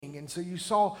awakening. And so you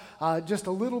saw just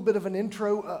a little bit of an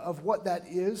intro of what that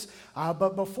is.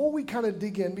 But before we kind of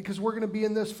dig in, because we're going to be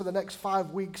in this for the next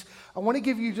 5 weeks, I want to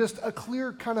give you just a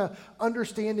clear kind of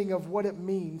understanding of what it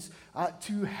means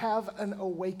to have an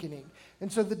awakening.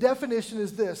 And so the definition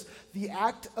is this: the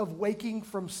act of waking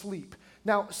from sleep.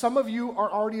 Now, some of you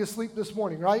are already asleep this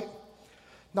morning, right?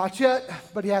 Not yet,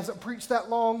 but he hasn't preached that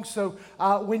long. So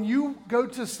when you go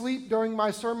to sleep during my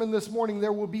sermon this morning,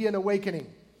 there will be an awakening.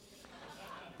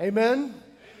 Amen?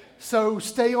 So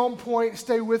stay on point,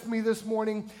 stay with me this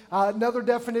morning. Another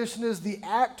definition is the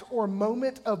act or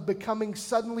moment of becoming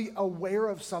suddenly aware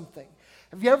of something.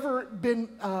 Have you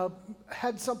ever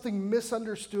had something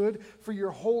misunderstood for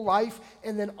your whole life,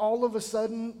 and then all of a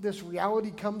sudden this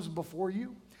reality comes before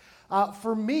you?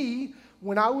 For me,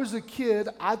 when I was a kid,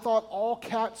 I thought all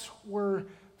cats were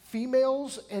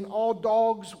females and all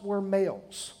dogs were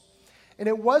males. And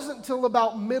it wasn't until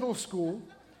about middle school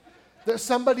that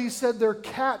somebody said their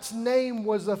cat's name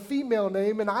was a female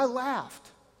name, and I laughed.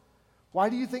 Why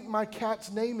do you think my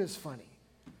cat's name is funny?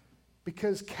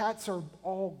 Because cats are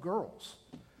all girls.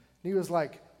 And he was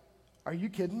like, are you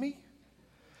kidding me?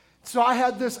 So I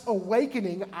had this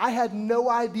awakening. I had no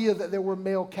idea that there were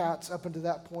male cats up until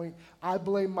that point. I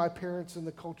blame my parents and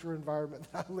the culture environment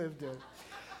that I lived in.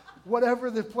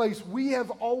 Whatever the place, we have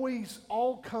always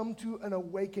all come to an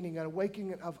awakening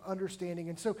of understanding.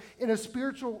 And so in a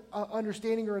spiritual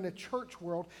understanding or in a church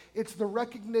world, it's the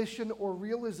recognition or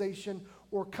realization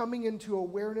or coming into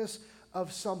awareness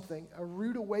of something, a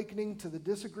rude awakening to the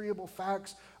disagreeable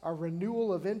facts, a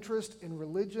renewal of interest in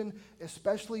religion,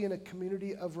 especially in a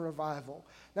community of revival.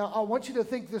 Now, I want you to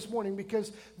think this morning,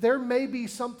 because there may be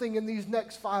something in these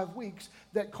next 5 weeks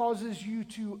that causes you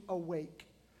to awake,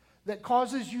 that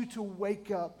causes you to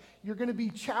wake up. You're going to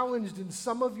be challenged in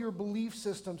some of your belief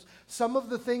systems, some of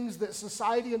the things that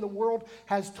society and the world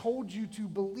has told you to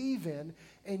believe in,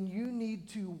 and you need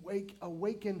to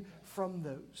awaken from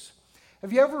those.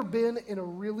 Have you ever been in a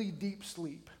really deep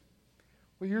sleep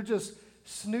where you're just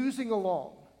snoozing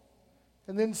along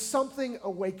and then something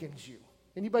awakens you?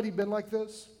 Anybody been like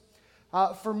this?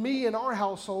 For me, in our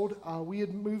household, we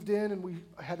had moved in and we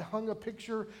had hung a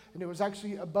picture, and it was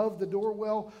actually above the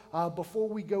doorwell before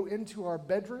we go into our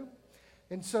bedroom.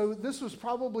 And so this was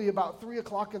probably about 3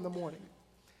 o'clock in the morning.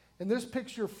 And this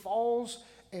picture falls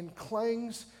and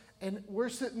clangs, and we're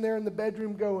sitting there in the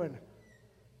bedroom going,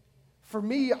 for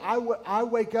me, I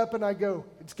wake up and I go,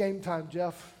 it's game time,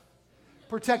 Jeff.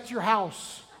 Protect your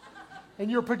house. In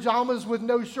your pajamas with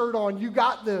no shirt on, you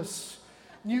got this.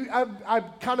 I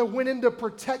kind of went into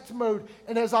protect mode,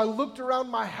 and as I looked around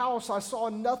my house, I saw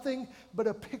nothing but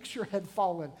a picture had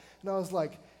fallen. And I was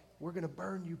like, we're going to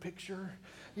burn you, picture.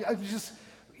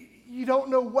 You don't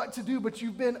know what to do, but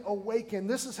you've been awakened.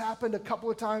 This has happened a couple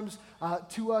of times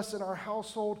to us in our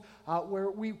household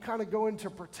where we kind of go into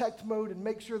protect mode and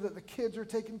make sure that the kids are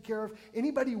taken care of.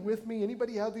 Anybody with me?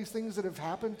 Anybody have these things that have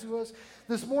happened to us?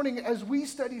 This morning, as we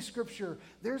study Scripture,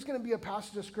 there's going to be a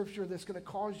passage of Scripture that's going to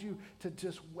cause you to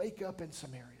just wake up in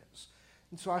some areas.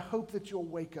 And so I hope that you'll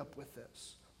wake up with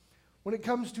this. When it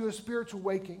comes to a spiritual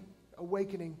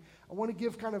awakening, I want to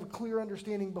give kind of a clear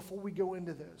understanding before we go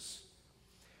into this.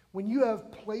 When you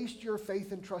have placed your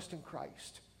faith and trust in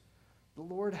Christ, the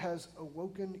Lord has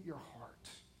awoken your heart.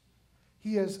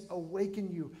 He has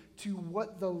awakened you to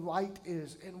what the light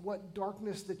is and what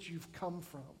darkness that you've come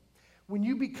from. When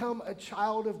you become a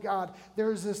child of God,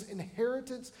 there is this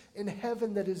inheritance in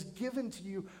heaven that is given to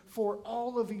you for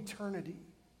all of eternity.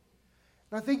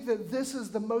 And I think that this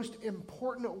is the most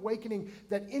important awakening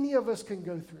that any of us can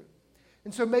go through.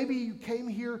 And so maybe you came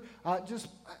here just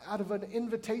out of an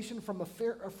invitation from a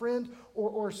friend,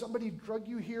 or somebody drug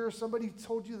you here, somebody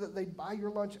told you that they'd buy your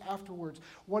lunch afterwards.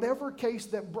 Whatever case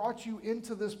that brought you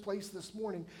into this place this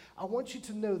morning, I want you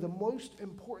to know the most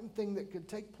important thing that could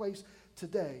take place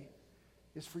today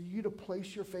is for you to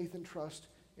place your faith and trust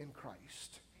in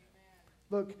Christ.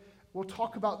 Amen. Look, we'll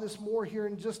talk about this more here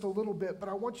in just a little bit, but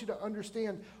I want you to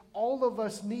understand all of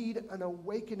us need an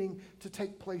awakening to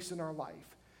take place in our life.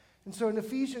 And so in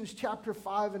Ephesians chapter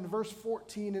 5 and verse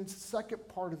 14, in the second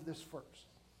part of this verse,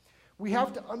 we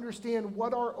have to understand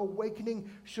what our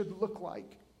awakening should look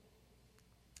like.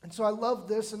 And so I love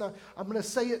this, and I'm going to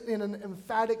say it in an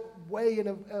emphatic way, in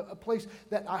a place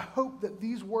that I hope that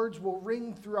these words will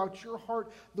ring throughout your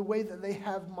heart the way that they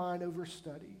have mine over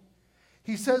study.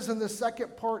 He says in the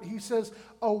second part, he says,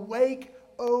 "Awake,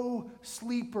 O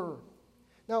sleeper."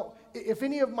 Now, if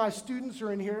any of my students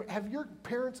are in here, have your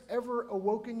parents ever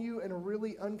awoken you in a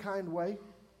really unkind way?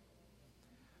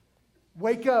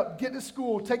 Wake up, get to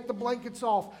school, take the blankets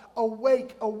off,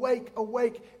 awake, awake,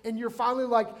 awake, and you're finally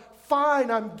like,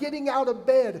 Fine, I'm getting out of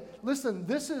bed. Listen,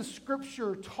 this is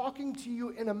Scripture talking to you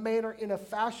in a manner, in a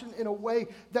fashion, in a way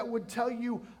that would tell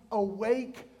you,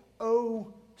 awake,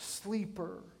 O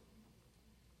sleeper.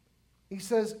 He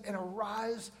says, and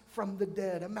arise from the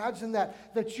dead. Imagine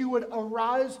that you would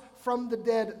arise from the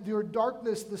dead, your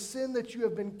darkness, the sin that you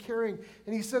have been carrying.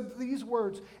 And he said these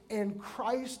words, and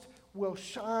Christ will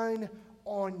shine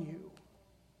on you.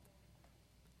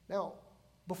 Now,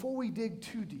 before we dig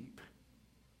too deep,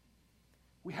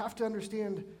 we have to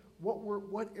understand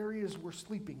what areas we're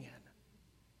sleeping in.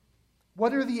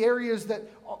 What are the areas that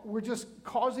were just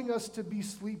causing us to be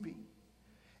sleepy?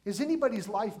 Is anybody's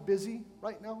life busy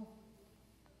right now?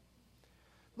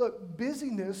 Look,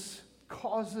 busyness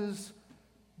causes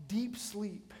deep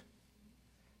sleep.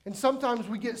 And sometimes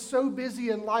we get so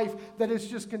busy in life that it's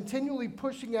just continually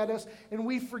pushing at us, and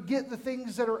we forget the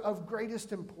things that are of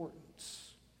greatest importance.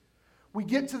 We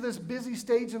get to this busy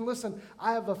stage, and listen,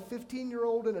 I have a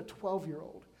 15-year-old and a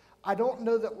 12-year-old. I don't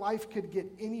know that life could get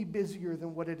any busier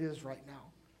than what it is right now.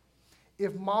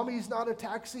 If mommy's not a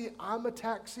taxi, I'm a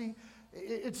taxi.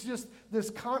 It's just this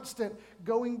constant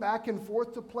going back and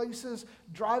forth to places,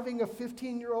 driving a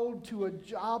 15-year-old to a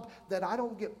job that I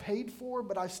don't get paid for,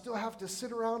 but I still have to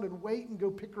sit around and wait and go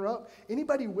pick her up.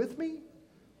 Anybody with me?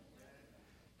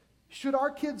 Should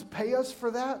our kids pay us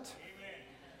for that?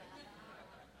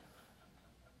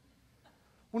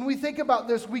 When we think about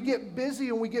this, we get busy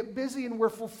and we're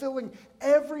fulfilling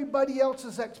everybody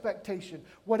else's expectation,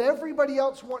 what everybody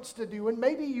else wants to do. And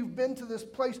maybe you've been to this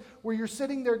place where you're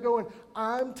sitting there going,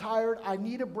 I'm tired, I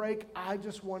need a break, I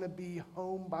just want to be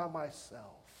home by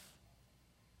myself.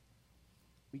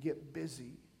 We get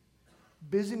busy.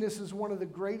 Busyness is one of the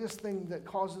greatest things that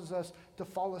causes us to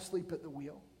fall asleep at the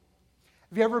wheel.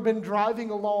 Have you ever been driving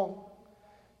along?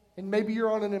 And maybe you're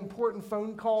on an important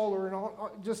phone call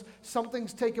or just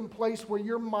something's taking place where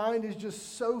your mind is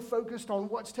just so focused on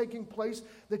what's taking place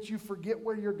that you forget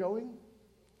where you're going.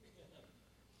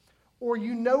 Or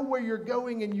you know where you're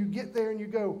going and you get there and you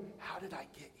go, how did I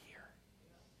get here?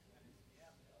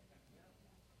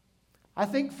 I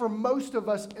think for most of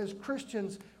us as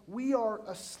Christians, we are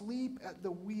asleep at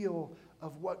the wheel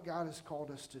of what God has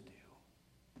called us to do.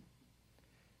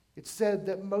 It's said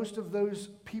that most of those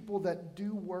people that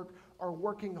do work are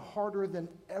working harder than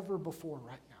ever before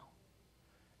right now.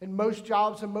 In most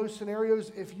jobs and most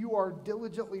scenarios, if you are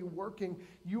diligently working,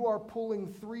 you are pulling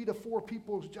 3 to 4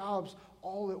 people's jobs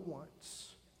all at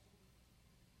once.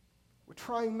 We're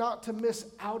trying not to miss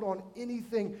out on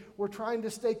anything. We're trying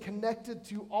to stay connected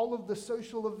to all of the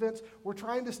social events. We're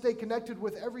trying to stay connected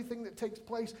with everything that takes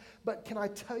place. But can I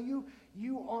tell you,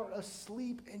 you are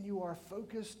asleep and you are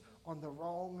focused on the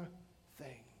wrong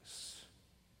things.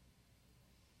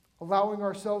 Allowing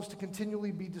ourselves to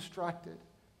continually be distracted.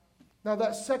 Now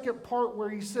that second part where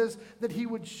he says that he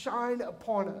would shine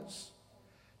upon us.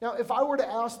 Now if I were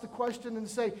to ask the question and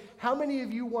say, how many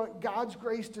of you want God's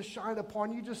grace to shine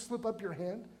upon you? Just slip up your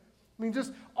hand. I mean,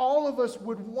 just all of us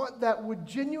would want that, would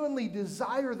genuinely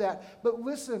desire that. But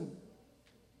listen,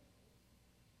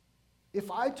 if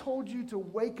I told you to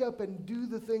wake up and do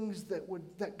the things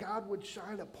that God would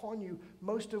shine upon you,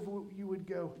 most of you would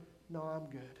go, no, I'm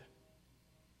good.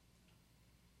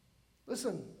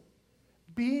 Listen,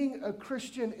 being a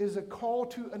Christian is a call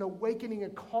to an awakening, a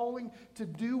calling to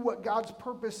do what God's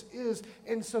purpose is.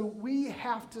 And so we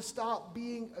have to stop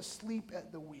being asleep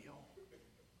at the wheel.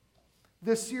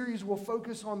 This series will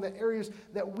focus on the areas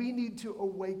that we need to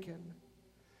awaken.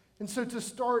 And so to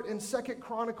start in 2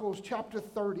 Chronicles chapter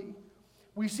 30,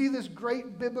 we see this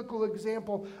great biblical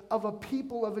example of a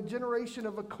people, of a generation,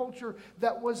 of a culture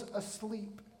that was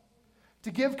asleep.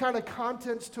 To give kind of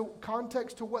context to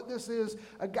what this is,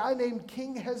 a guy named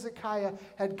King Hezekiah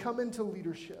had come into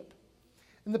leadership.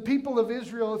 And the people of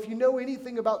Israel, if you know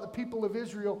anything about the people of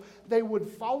Israel, they would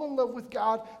fall in love with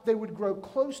God, they would grow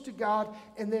close to God,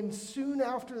 and then soon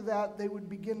after that, they would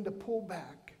begin to pull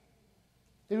back.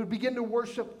 They would begin to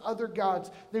worship other gods.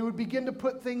 They would begin to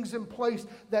put things in place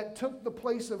that took the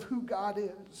place of who God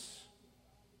is.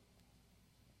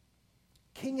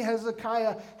 King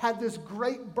Hezekiah had this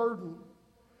great burden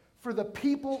for the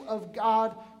people of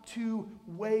God to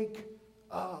wake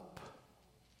up,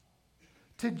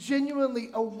 to genuinely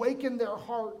awaken their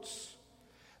hearts.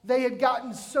 They had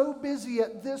gotten so busy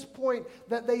at this point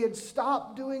that they had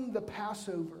stopped doing the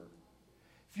Passover.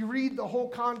 If you read the whole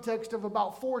context of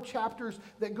about 4 chapters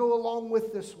that go along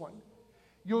with this one,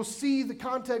 you'll see the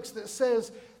context that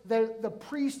says that the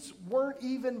priests weren't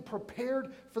even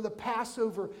prepared for the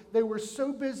Passover. They were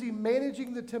so busy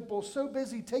managing the temple, so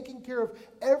busy taking care of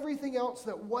everything else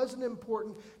that wasn't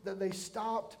important, that they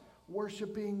stopped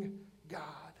worshiping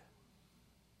God.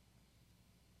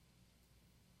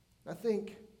 I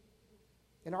think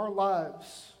in our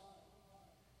lives,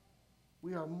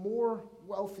 we are more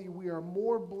wealthy, we are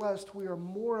more blessed, we are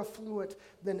more affluent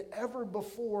than ever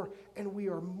before, and we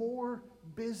are more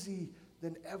busy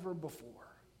than ever before.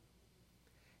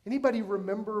 Anybody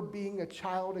remember being a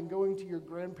child and going to your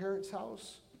grandparents'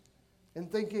 house and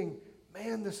thinking,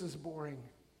 man, this is boring.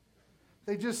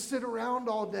 They just sit around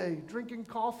all day drinking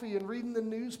coffee and reading the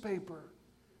newspaper.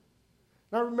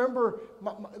 And I remember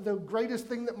the greatest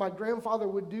thing that my grandfather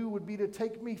would do would be to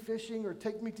take me fishing or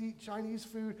take me to eat Chinese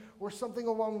food or something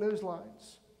along those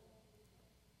lines.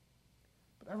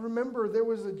 But I remember there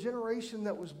was a generation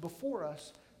that was before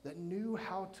us that knew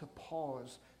how to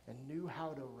pause and knew how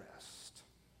to rest.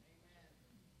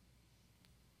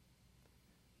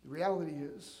 The reality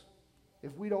is,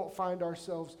 if we don't find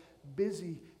ourselves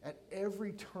busy at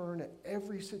every turn, at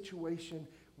every situation,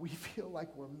 we feel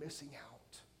like we're missing out.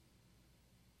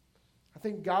 I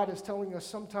think God is telling us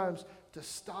sometimes to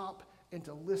stop and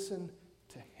to listen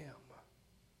to Him.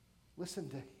 Listen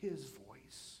to His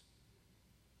voice.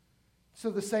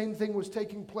 So the same thing was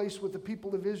taking place with the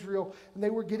people of Israel, and they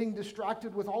were getting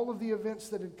distracted with all of the events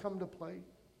that had come to play.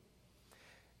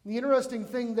 The interesting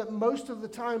thing that most of the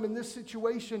time in this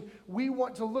situation, we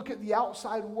want to look at the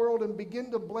outside world and begin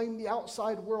to blame the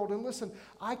outside world. And listen,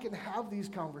 I can have these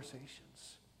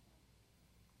conversations.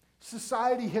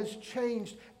 Society has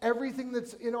changed. Everything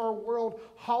that's in our world,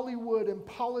 Hollywood and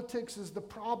politics is the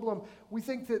problem. We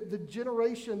think that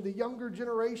the younger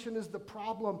generation is the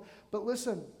problem. But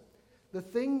listen, the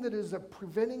thing that is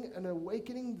preventing an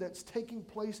awakening that's taking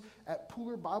place at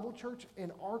Pooler Bible Church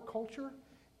in our culture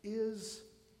is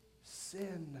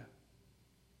sin.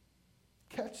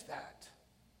 Catch that.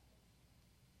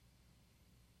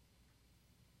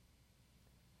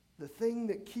 The thing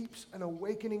that keeps an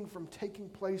awakening from taking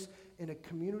place in a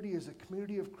community is a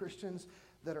community of Christians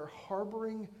that are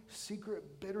harboring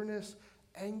secret bitterness,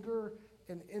 anger,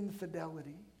 and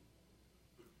infidelity.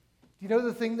 Do you know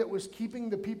the thing that was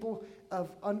keeping the people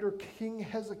under King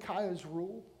Hezekiah's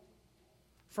rule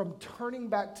from turning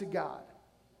back to God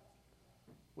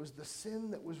was the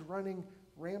sin that was running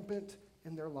rampant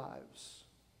in their lives?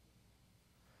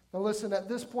 Now listen, at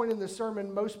this point in the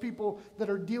sermon, most people that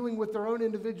are dealing with their own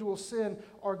individual sin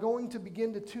are going to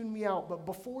begin to tune me out. But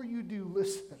before you do,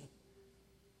 listen.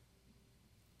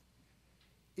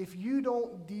 If you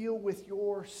don't deal with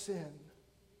your sin,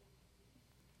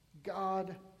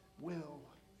 God will.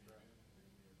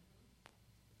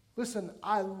 Listen,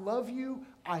 I love you,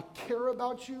 I care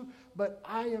about you, but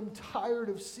I am tired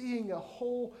of seeing a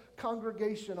whole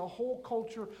congregation, a whole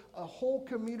culture, a whole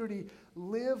community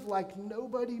live like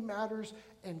nobody matters.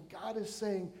 And God is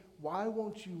saying, why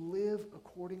won't you live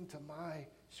according to my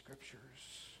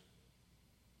scriptures?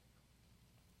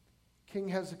 King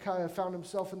Hezekiah found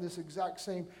himself in this exact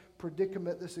same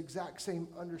predicament, this exact same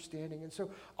understanding. And so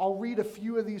I'll read a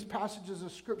few of these passages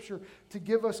of Scripture to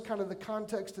give us kind of the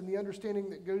context and the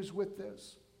understanding that goes with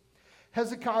this.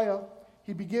 Hezekiah,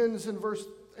 he begins in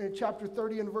chapter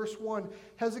 30 and verse 1.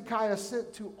 Hezekiah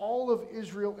sent to all of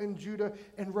Israel and Judah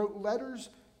and wrote letters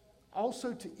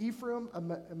also to Ephraim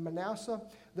and Manasseh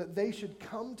that they should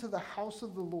come to the house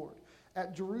of the Lord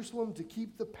at Jerusalem to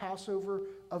keep the Passover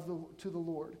to the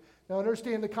Lord. Now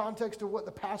understand the context of what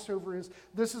the Passover is.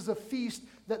 This is a feast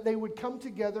that they would come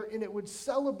together and it would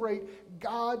celebrate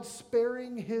God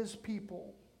sparing His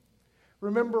people.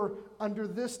 Remember, under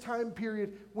this time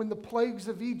period, when the plagues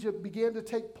of Egypt began to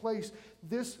take place,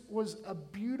 this was a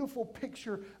beautiful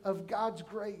picture of God's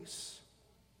grace.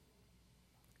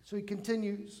 So he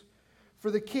continues, for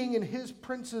the king and his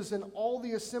princes and all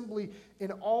the assembly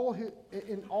in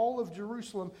all of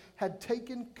Jerusalem had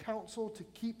taken counsel to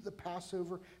keep the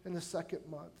Passover in the second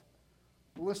month.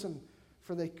 But listen,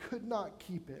 for they could not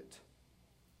keep it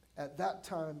at that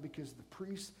time because the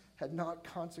priests had not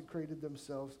consecrated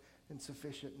themselves in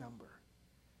sufficient number.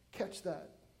 Catch that.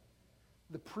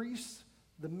 The priests,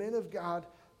 the men of God,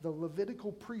 the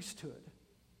Levitical priesthood,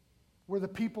 were the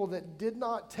people that did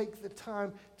not take the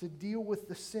time to deal with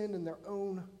the sin in their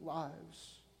own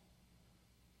lives.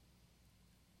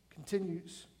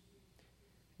 Continues.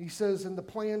 He says, and the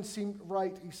plan seemed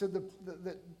right. He said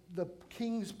the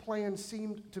king's plan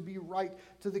seemed to be right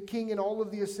to the king and all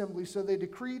of the assembly. So they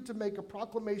decreed to make a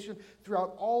proclamation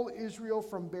throughout all Israel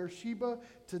from Beersheba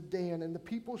to Dan. And the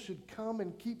people should come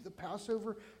and keep the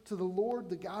Passover to the Lord,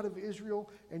 the God of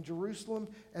Israel and Jerusalem.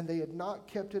 And they had not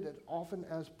kept it as often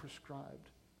as prescribed.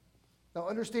 Now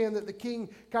understand that the king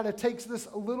kind of takes this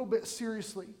a little bit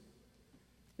seriously.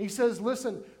 He says,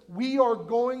 listen, we are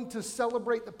going to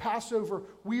celebrate the Passover.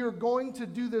 We are going to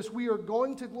do this. We are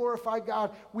going to glorify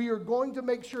God. We are going to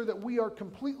make sure that we are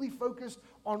completely focused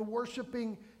on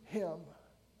worshiping Him.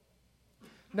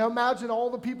 Now imagine all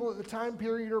the people at the time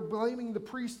period are blaming the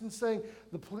priest and saying,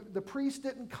 the priest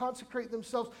didn't consecrate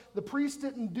themselves. The priest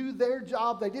didn't do their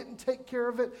job. They didn't take care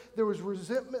of it. There was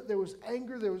resentment. There was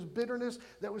anger. There was bitterness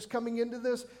that was coming into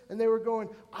this. And they were going,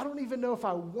 I don't even know if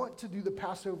I want to do the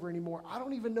Passover anymore. I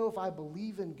don't even know if I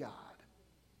believe in God.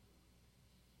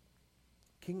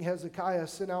 King Hezekiah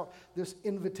sent out this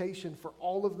invitation for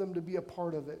all of them to be a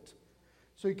part of it.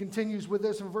 So he continues with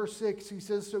this in verse 6. He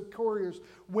says, so couriers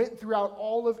went throughout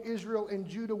all of Israel and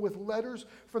Judah with letters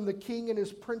from the king and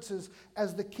his princes,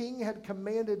 as the king had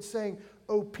commanded, saying,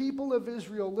 O people of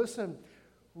Israel, listen,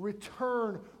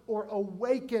 return or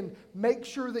awaken. Make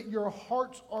sure that your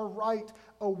hearts are right.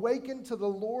 Awaken to the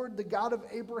Lord, the God of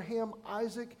Abraham,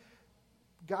 Isaac,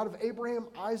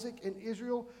 and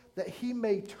Israel, that he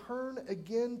may turn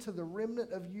again to the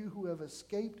remnant of you who have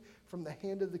escaped from the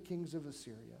hand of the kings of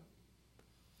Assyria.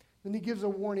 Then he gives a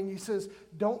warning. He says,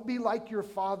 don't be like your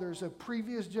fathers of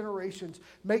previous generations.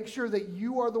 Make sure that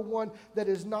you are the one that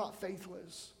is not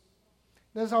faithless.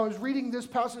 And as I was reading this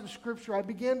passage of Scripture, I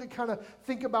began to kind of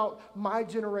think about my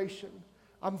generation.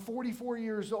 I'm 44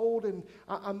 years old, and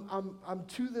I'm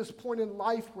to this point in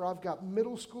life where I've got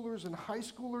middle schoolers and high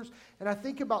schoolers, and I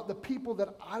think about the people that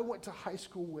I went to high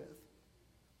school with.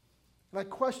 And I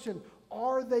question,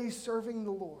 are they serving the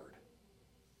Lord?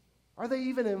 Are they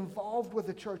even involved with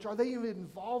the church? Are they even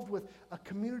involved with a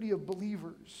community of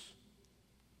believers?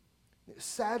 It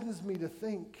saddens me to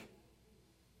think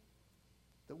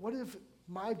that what if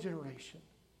my generation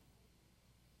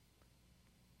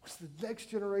was the next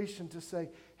generation to say,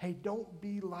 hey, don't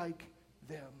be like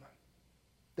them.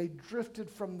 They drifted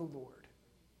from the Lord.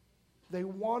 They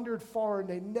wandered far and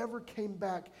they never came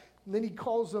back. And then he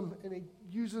calls them, and he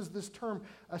uses this term,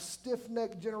 a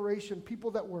stiff-necked generation,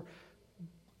 people that were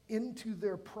into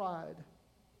their pride.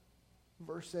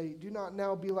 Verse 8, do not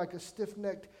now be like a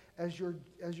stiff-necked as your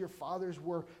fathers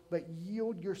were, but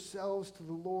yield yourselves to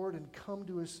the Lord and come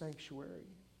to his sanctuary.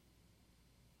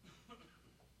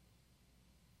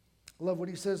 I love what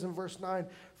he says in verse 9.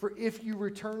 For if you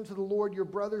return to the Lord, your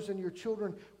brothers and your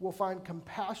children will find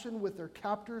compassion with their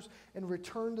captors and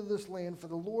return to this land. For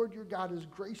the Lord your God is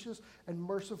gracious and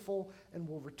merciful and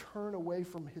will return away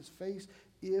from his face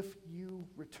if you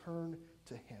return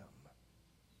to him.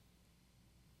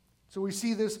 So we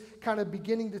see this kind of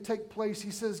beginning to take place.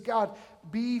 He says, God,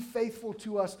 be faithful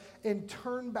to us and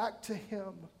turn back to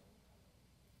him.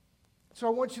 So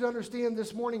I want you to understand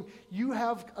this morning, you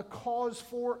have a cause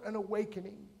for an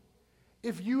awakening.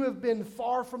 If you have been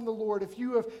far from the Lord, if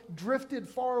you have drifted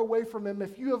far away from him,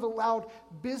 if you have allowed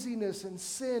busyness and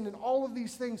sin and all of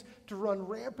these things to run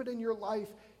rampant in your life,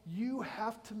 you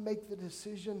have to make the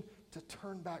decision to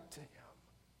turn back to him.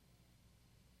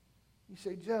 You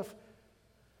say, Jeff,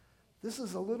 this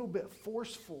is a little bit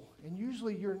forceful, and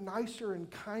usually you're nicer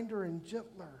and kinder and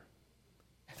gentler.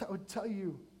 And I would tell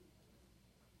you,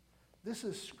 this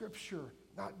is Scripture,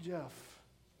 not Jeff.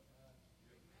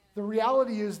 The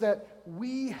reality is that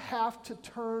we have to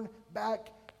turn back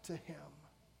to him.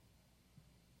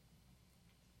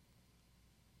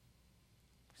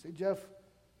 You say, Jeff,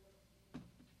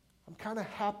 I'm kind of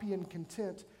happy and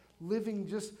content living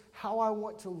just how I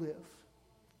want to live.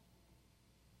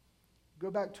 Go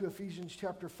back to Ephesians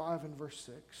chapter 5 and verse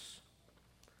 6.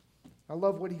 I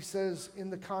love what he says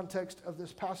in the context of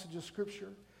this passage of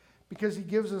Scripture, because he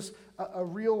gives us a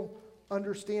real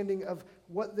understanding of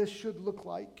what this should look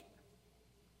like.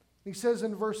 He says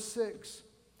in verse 6,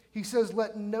 he says,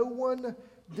 let no one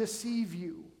deceive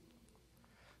you.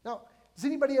 Now, has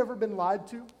anybody ever been lied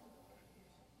to?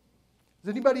 Has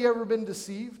anybody ever been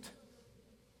deceived?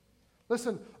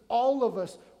 Listen, all of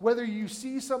us, whether you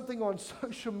see something on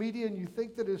social media and you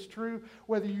think that it's true,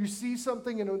 whether you see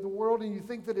something in the world and you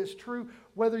think that it's true,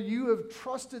 whether you have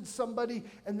trusted somebody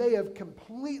and they have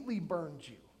completely burned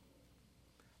you,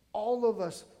 all of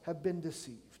us have been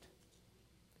deceived.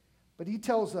 But he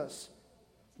tells us,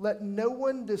 let no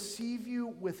one deceive you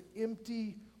with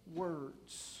empty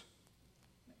words.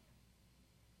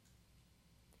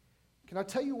 Can I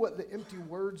tell you what the empty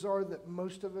words are that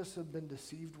most of us have been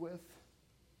deceived with?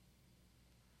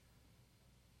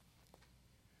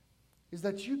 Is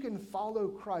that you can follow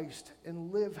Christ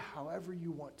and live however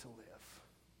you want to live.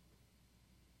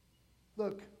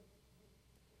 Look,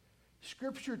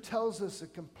 Scripture tells us a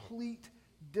complete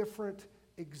different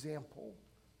example.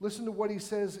 Listen to what he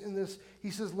says in this. He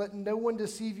says, let no one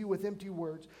deceive you with empty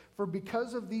words. For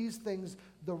because of these things,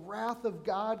 the wrath of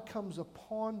God comes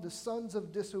upon the sons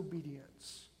of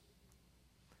disobedience.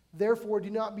 Therefore, do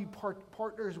not be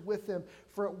partners with them.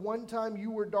 For at one time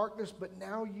you were darkness, but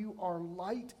now you are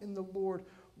light in the Lord.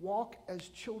 Walk as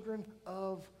children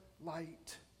of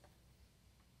light.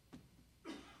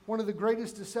 One of the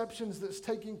greatest deceptions that's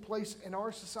taking place in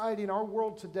our society, in our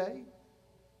world today,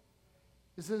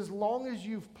 is that as long as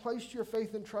you've placed your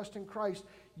faith and trust in Christ,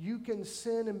 you can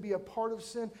sin and be a part of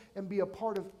sin and be a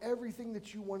part of everything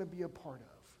that you want to be a part of.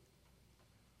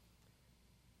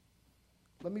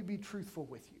 Let me be truthful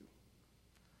with you.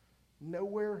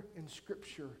 Nowhere in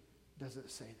Scripture does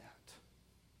it say that.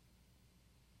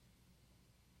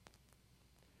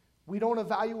 We don't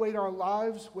evaluate our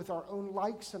lives with our own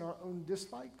likes and our own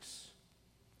dislikes.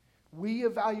 We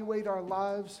evaluate our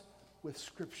lives with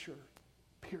Scripture,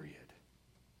 period.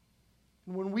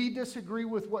 And when we disagree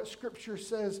with what Scripture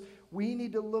says, we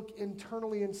need to look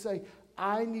internally and say,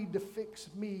 I need to fix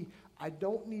me. I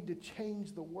don't need to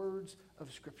change the words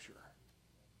of Scripture.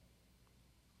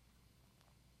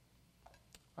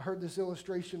 I heard this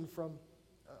illustration from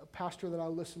a pastor that I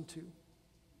listened to.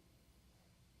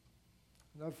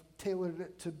 And I've tailored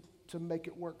it to make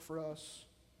it work for us.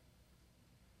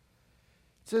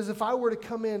 It says, if I were to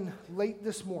come in late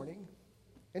this morning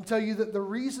and tell you that the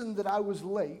reason that I was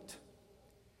late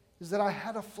is that I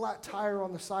had a flat tire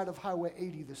on the side of Highway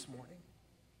 80 this morning,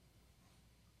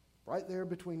 right there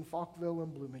between Falkville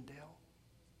and Bloomingdale.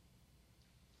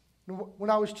 And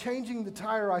when I was changing the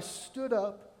tire, I stood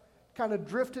up, kind of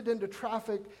drifted into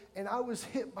traffic, and I was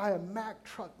hit by a Mack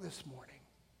truck this morning.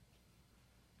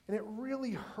 And it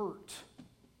really hurt.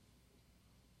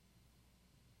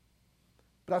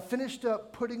 But I finished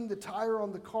up putting the tire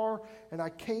on the car, and I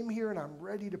came here and I'm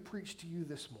ready to preach to you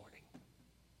this morning.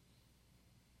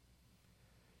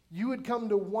 You would come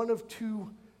to one of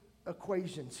two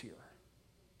equations here.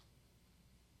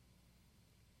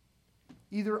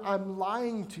 Either I'm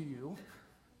lying to you,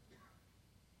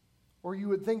 or you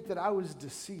would think that I was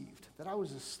deceived, that I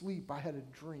was asleep, I had a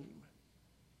dream.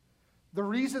 The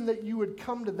reason that you would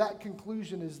come to that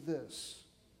conclusion is this.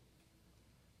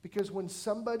 Because when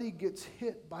somebody gets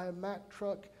hit by a Mack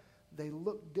truck, they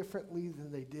look differently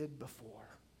than they did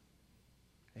before.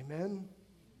 Amen?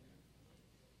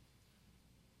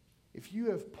 If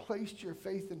you have placed your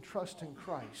faith and trust in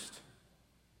Christ,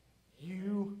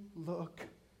 you look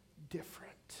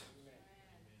different.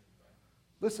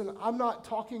 Listen, I'm not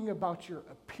talking about your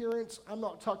appearance. I'm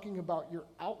not talking about your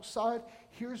outside.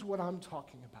 Here's what I'm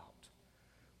talking about.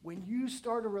 When you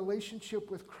start a relationship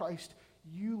with Christ,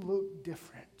 you look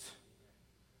different.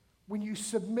 When you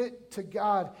submit to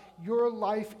God, your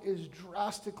life is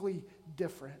drastically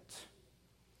different.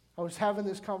 I was having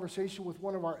this conversation with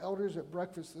one of our elders at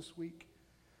breakfast this week.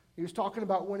 He was talking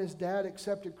about when his dad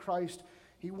accepted Christ.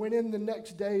 He went in the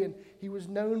next day and he was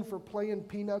known for playing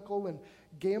pinochle and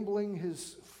gambling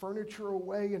his furniture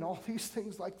away and all these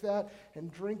things like that,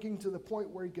 and drinking to the point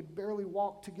where he could barely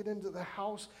walk to get into the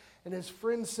house. And his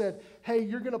friend said, hey,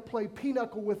 you're going to play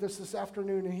pinochle with us this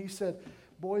afternoon. And he said,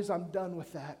 boys, I'm done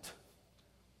with that.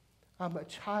 I'm a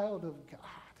child of God.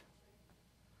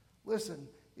 Listen,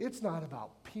 it's not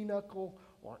about pinochle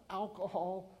or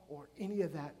alcohol or any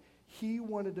of that. He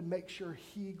wanted to make sure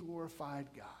he glorified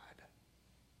God.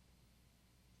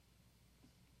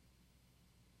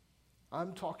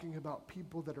 I'm talking about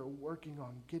people that are working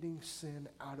on getting sin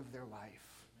out of their life.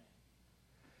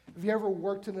 Have you ever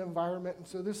worked in an environment, and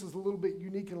so this is a little bit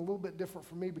unique and a little bit different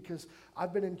for me because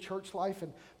I've been in church life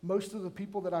and most of the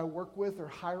people that I work with or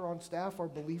hire on staff are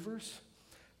believers.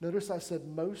 Notice I said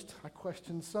most, I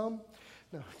questioned some.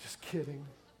 No, just kidding.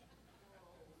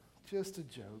 Just a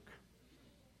joke.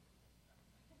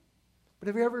 But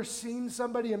have you ever seen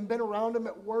somebody and been around them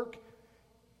at work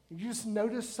and you just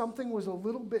noticed something was a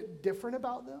little bit different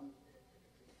about them?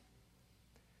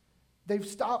 They've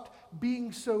stopped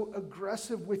being so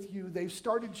aggressive with you. They've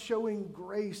started showing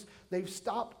grace. They've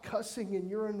stopped cussing in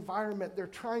your environment. They're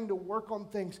trying to work on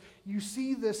things. You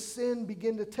see this sin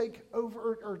begin to take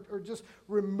over or just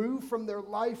remove from their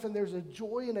life, and there's a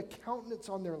joy and a countenance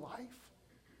on their life.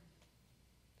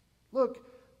 Look,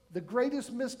 the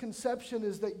greatest misconception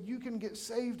is that you can get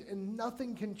saved and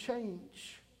nothing can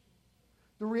change.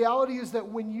 The reality is that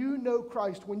when you know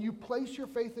Christ, when you place your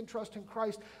faith and trust in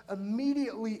Christ,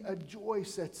 immediately a joy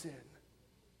sets in.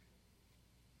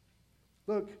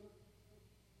 Look,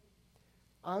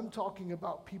 I'm talking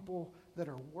about people that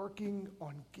are working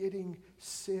on getting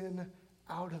sin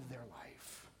out of their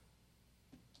life.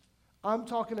 I'm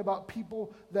talking about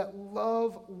people that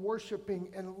love worshiping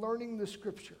and learning the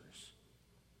scriptures.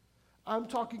 I'm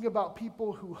talking about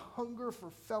people who hunger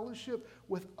for fellowship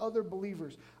with other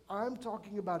believers. I'm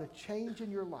talking about a change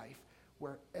in your life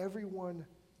where everyone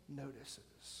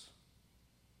notices.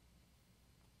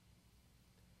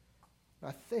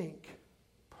 I think,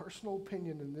 personal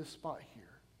opinion in this spot here,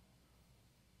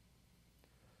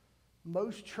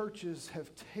 most churches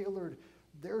have tailored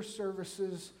their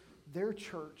services, their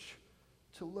church,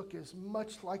 to look as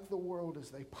much like the world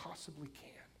as they possibly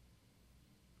can.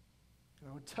 And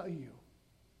I would tell you,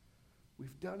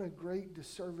 we've done a great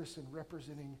disservice in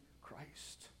representing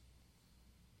Christ.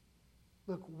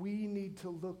 Look, we need to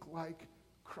look like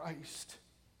Christ.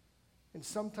 And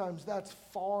sometimes that's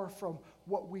far from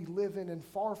what we live in and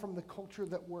far from the culture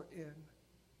that we're in.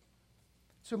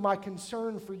 So my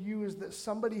concern for you is that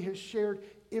somebody has shared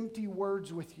empty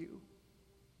words with you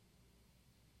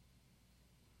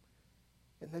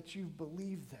and that you've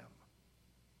believed them.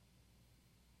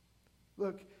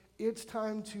 Look, it's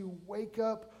time to wake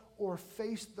up or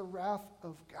face the wrath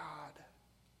of God.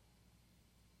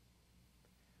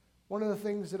 One of the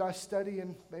things that I study,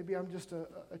 and maybe I'm just a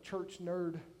church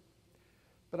nerd,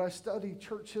 but I study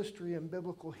church history and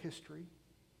biblical history.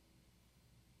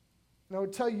 And I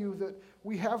would tell you that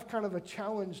we have kind of a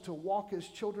challenge to walk as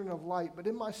children of light, but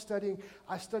in my studying,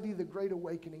 I study the Great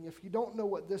Awakening. If you don't know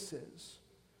what this is,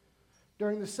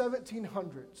 during the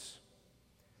 1700s,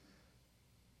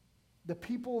 the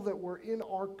people that were in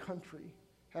our country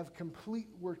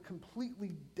were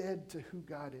completely dead to who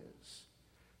God is.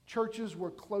 Churches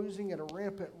were closing at a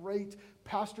rampant rate.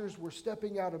 Pastors were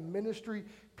stepping out of ministry.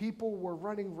 People were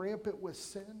running rampant with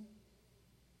sin.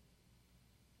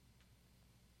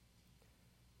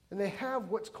 And they have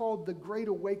what's called the Great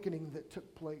Awakening that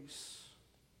took place.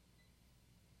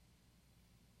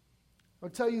 I'll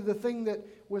tell you the thing that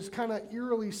was kind of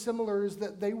eerily similar is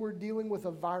that they were dealing with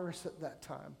a virus at that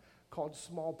time called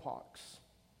smallpox.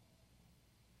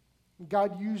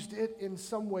 God used it in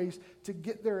some ways to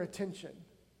get their attention.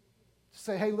 To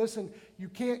say, hey, listen, you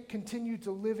can't continue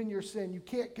to live in your sin. You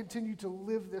can't continue to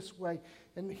live this way.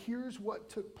 And here's what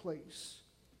took place.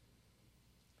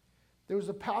 There was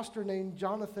a pastor named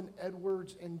Jonathan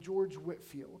Edwards and George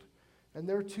Whitefield. And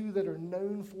they're two that are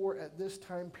known for, at this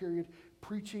time period,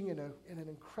 preaching in an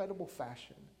incredible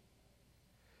fashion.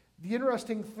 The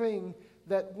interesting thing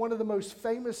that one of the most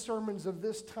famous sermons of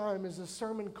this time is a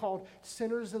sermon called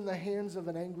Sinners in the Hands of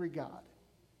an Angry God.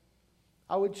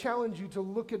 I would challenge you to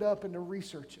look it up and to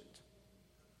research it.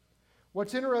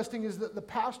 What's interesting is that the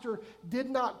pastor did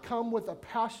not come with a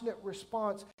passionate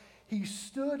response. He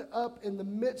stood up in the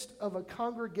midst of a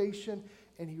congregation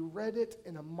and he read it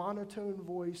in a monotone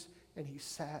voice and he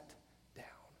sat down.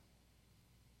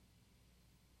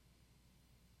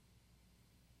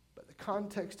 But the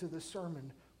context of the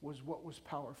sermon was what was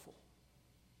powerful.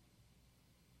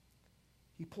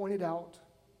 He pointed out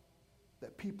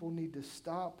that people need to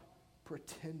stop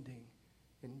pretending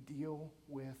and deal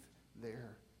with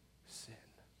their sin.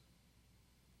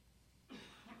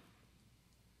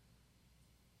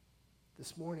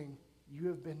 This morning, you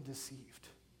have been deceived.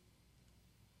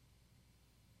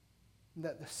 And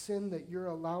that the sin that you're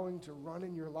allowing to run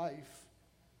in your life,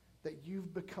 that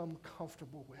you've become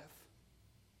comfortable with.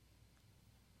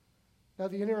 Now,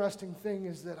 the interesting thing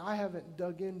is that I haven't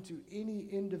dug into any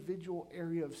individual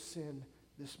area of sin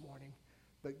this morning,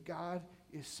 but God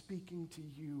is speaking to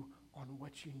you on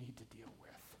what you need to deal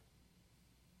with.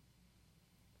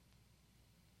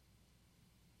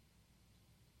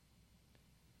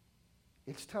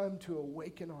 It's time to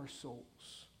awaken our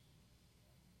souls.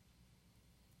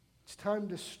 It's time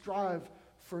to strive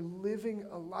for living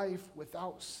a life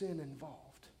without sin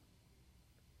involved.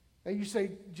 Now you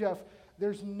say, Jeff,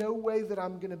 there's no way that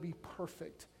I'm going to be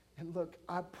perfect. And look,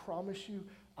 I promise you,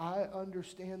 I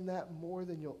understand that more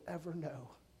than you'll ever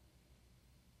know.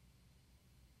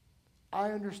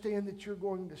 I understand that you're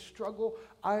going to struggle.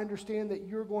 I understand that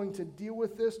you're going to deal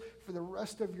with this for the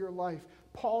rest of your life.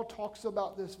 Paul talks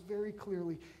about this very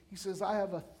clearly. He says, I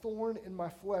have a thorn in my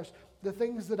flesh. The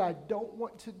things that I don't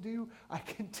want to do, I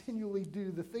continually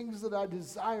do. The things that I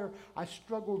desire, I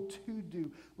struggle to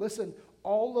do. Listen,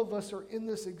 all of us are in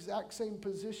this exact same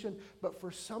position, but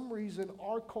for some reason,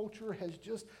 our culture has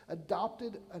just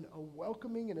adopted a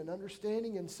welcoming and an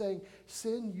understanding and saying,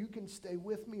 sin, you can stay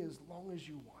with me as long as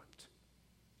you want.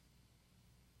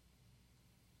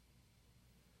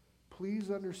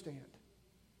 Please understand,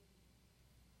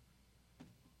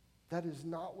 that is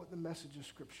not what the message of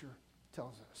Scripture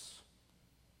tells us.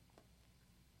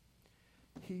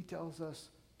 He tells us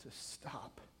to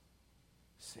stop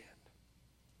sin.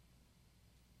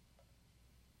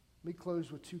 Let me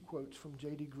close with two quotes from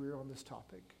J.D. Greear on this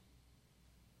topic.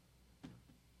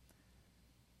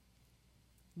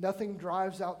 Nothing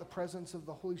drives out the presence of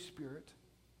the Holy Spirit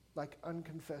like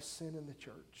unconfessed sin in the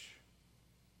church.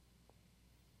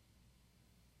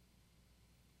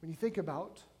 When you think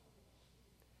about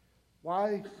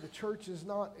why the church is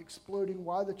not exploding,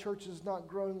 why the church is not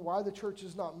growing, why the church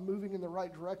is not moving in the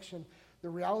right direction, the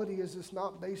reality is it's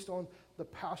not based on the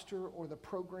pastor or the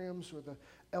programs or the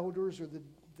elders or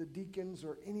the deacons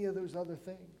or any of those other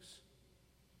things.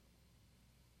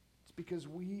 It's because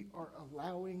we are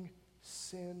allowing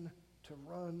sin to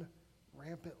run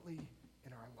rampantly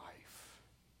in our life.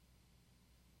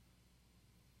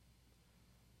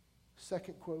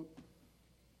 Second quote.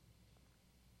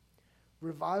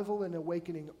 Revival and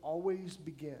awakening always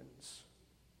begins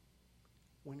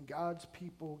when God's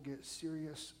people get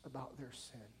serious about their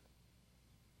sin.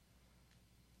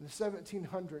 In the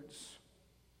 1700s,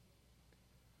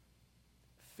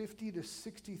 50 to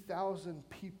 60,000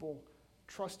 people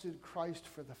trusted Christ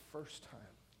for the first time.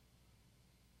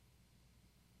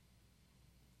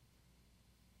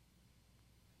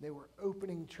 They were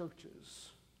opening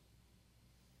churches.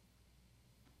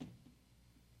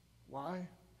 Why?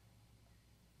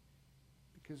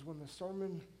 Because when the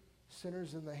sermon,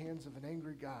 Sinners in the Hands of an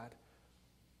Angry God,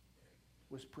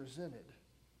 was presented,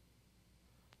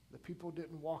 the people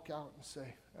didn't walk out and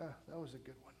say, that was a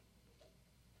good one.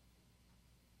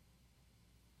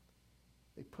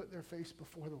 They put their face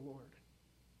before the Lord.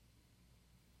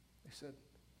 They said,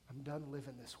 I'm done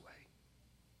living this way.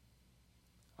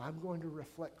 I'm going to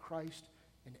reflect Christ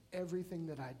in everything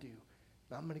that I do.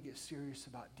 And I'm going to get serious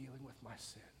about dealing with my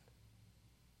sin.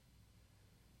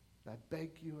 And I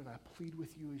beg you and I plead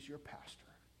with you as your pastor,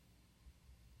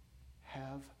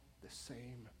 have the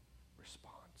same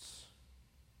response.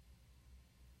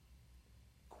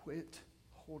 Quit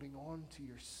holding on to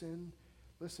your sin.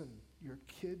 Listen, your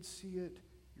kids see it,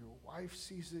 your wife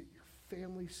sees it, your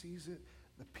family sees it,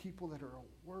 the people that are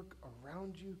at work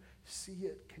around you see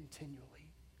it continually.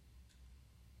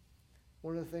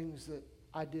 One of the things that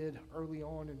I did early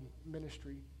on in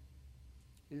ministry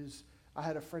is I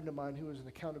had a friend of mine who was an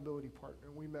accountability partner,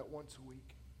 and we met once a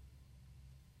week.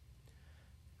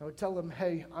 I would tell him,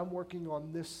 hey, I'm working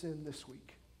on this sin this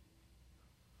week.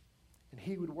 And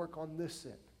he would work on this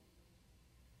sin.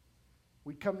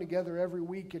 We'd come together every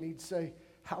week, and he'd say,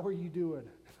 how are you doing?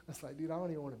 I was like, dude, I don't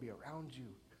even want to be around you.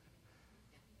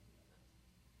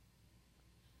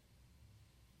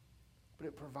 But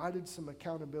it provided some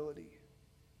accountability.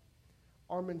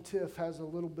 Armin Tiff has a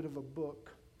little bit of a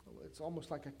book. It's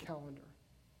almost like a calendar.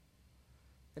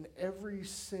 And every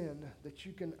sin that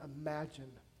you can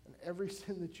imagine and every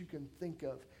sin that you can think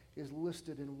of is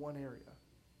listed in one area.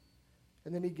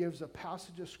 And then he gives a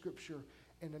passage of scripture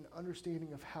and an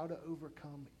understanding of how to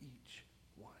overcome each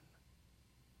one.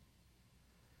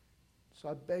 So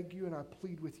I beg you and I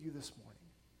plead with you this morning.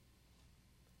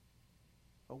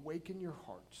 Awaken your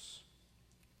hearts.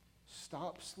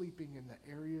 Stop sleeping in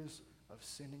the areas of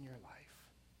sin in your life.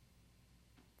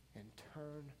 And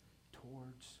turn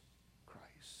towards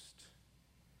Christ.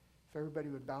 If everybody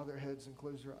would bow their heads and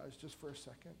close their eyes just for a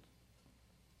second.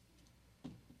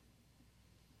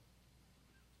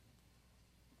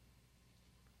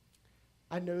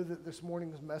 I know that this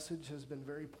morning's message has been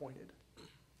very pointed.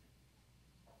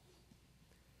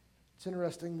 It's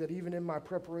interesting that even in my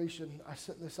preparation, I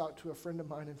sent this out to a friend of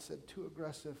mine and said, too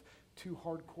aggressive, too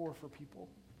hardcore for people.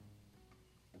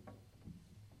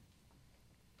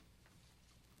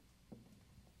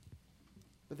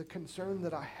 But the concern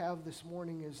that I have this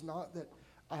morning is not that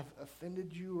I've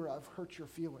offended you or I've hurt your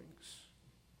feelings.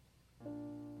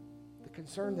 The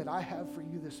concern that I have for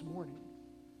you this morning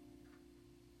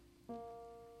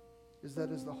is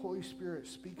that as the Holy Spirit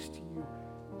speaks to you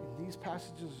in these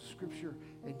passages of Scripture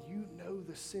and you know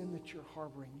the sin that you're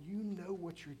harboring, you know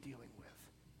what you're dealing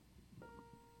with,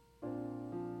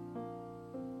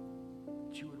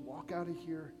 that you would walk out of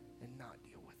here and not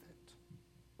deal with it.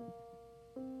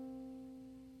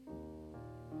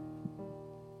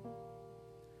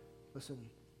 Listen,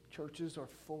 churches are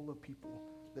full of people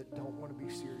that don't want to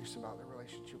be serious about their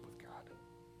relationship with God.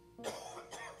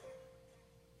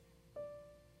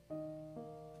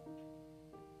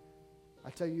 I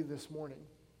tell you this morning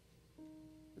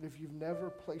that if you've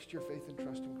never placed your faith and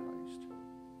trust in Christ,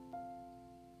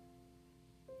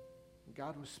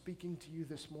 God was speaking to you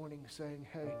this morning saying,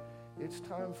 hey, it's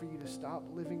time for you to stop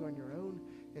living on your own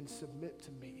and submit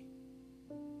to me.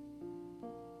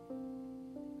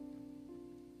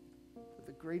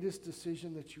 The greatest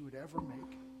decision that you would ever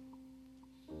make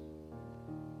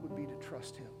would be to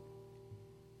trust him.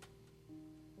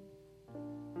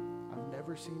 I've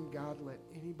never seen God let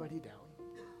anybody down.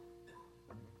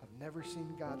 I've never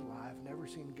seen God lie. I've never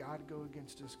seen God go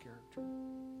against his character.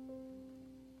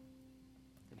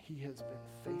 he has been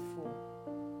faithful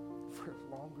for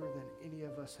longer than any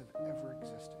of us have ever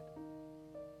existed.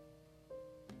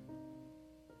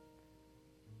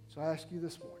 So I ask you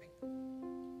this morning,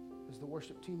 as the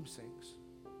worship team sings,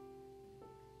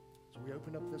 as we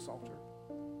open up this altar,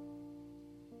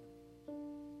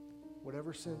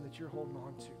 whatever sin that you're holding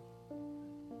on to,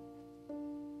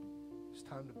 it's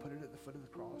time to put it at the foot of the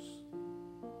cross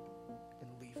and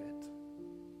leave it.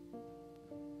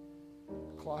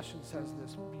 Colossians has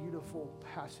this beautiful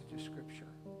passage of scripture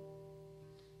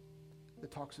that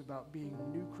talks about being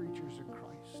new creatures in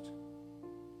Christ.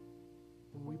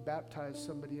 When we baptize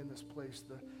somebody in this place,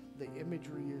 the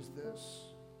imagery is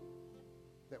this,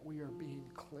 that we are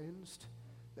being cleansed,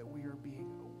 that we are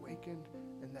being awakened,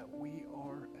 and that we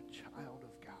are a child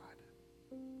of God.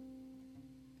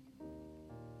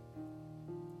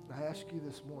 I ask you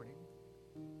this morning,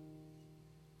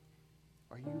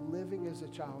 are you living as a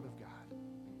child of God?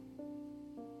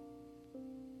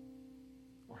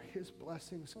 Are his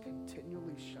blessings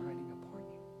continually shining upon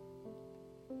you?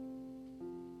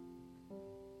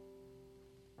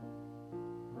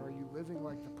 Or are you living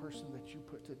like the person that you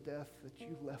put to death, that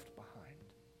you left behind?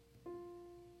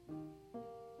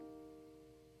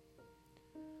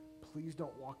 Please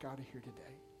don't walk out of here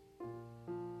today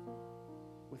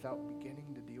without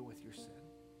beginning to deal with your sin.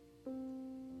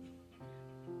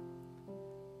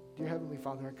 Dear Heavenly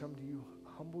Father, I come to you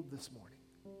humbled this morning,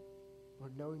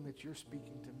 Lord, knowing that you're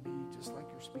speaking to me just like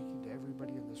you're speaking to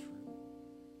everybody in this room.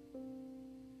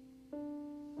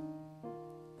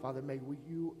 Father, may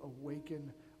you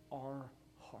awaken our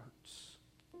hearts.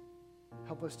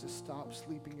 Help us to stop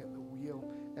sleeping at the wheel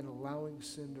and allowing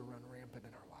sin to run rampant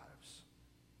in our lives.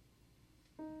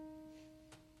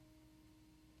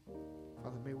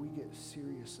 Father, may we get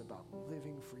serious about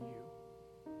living for you.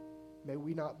 May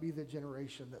we not be the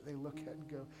generation that they look at and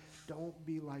go, don't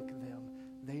be like them.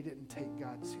 They didn't take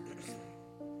God seriously.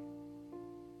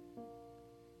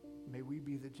 May we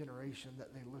be the generation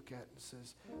that they look at and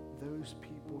says, those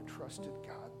people trusted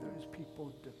God. Those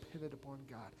people depended upon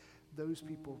God. Those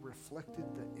people reflected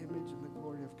the image and the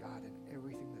glory of God in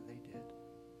everything that they did.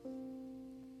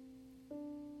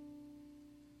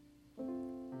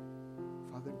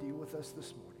 Father, deal with us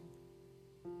this morning.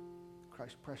 In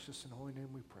Christ's precious and holy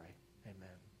name we pray.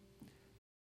 Amen.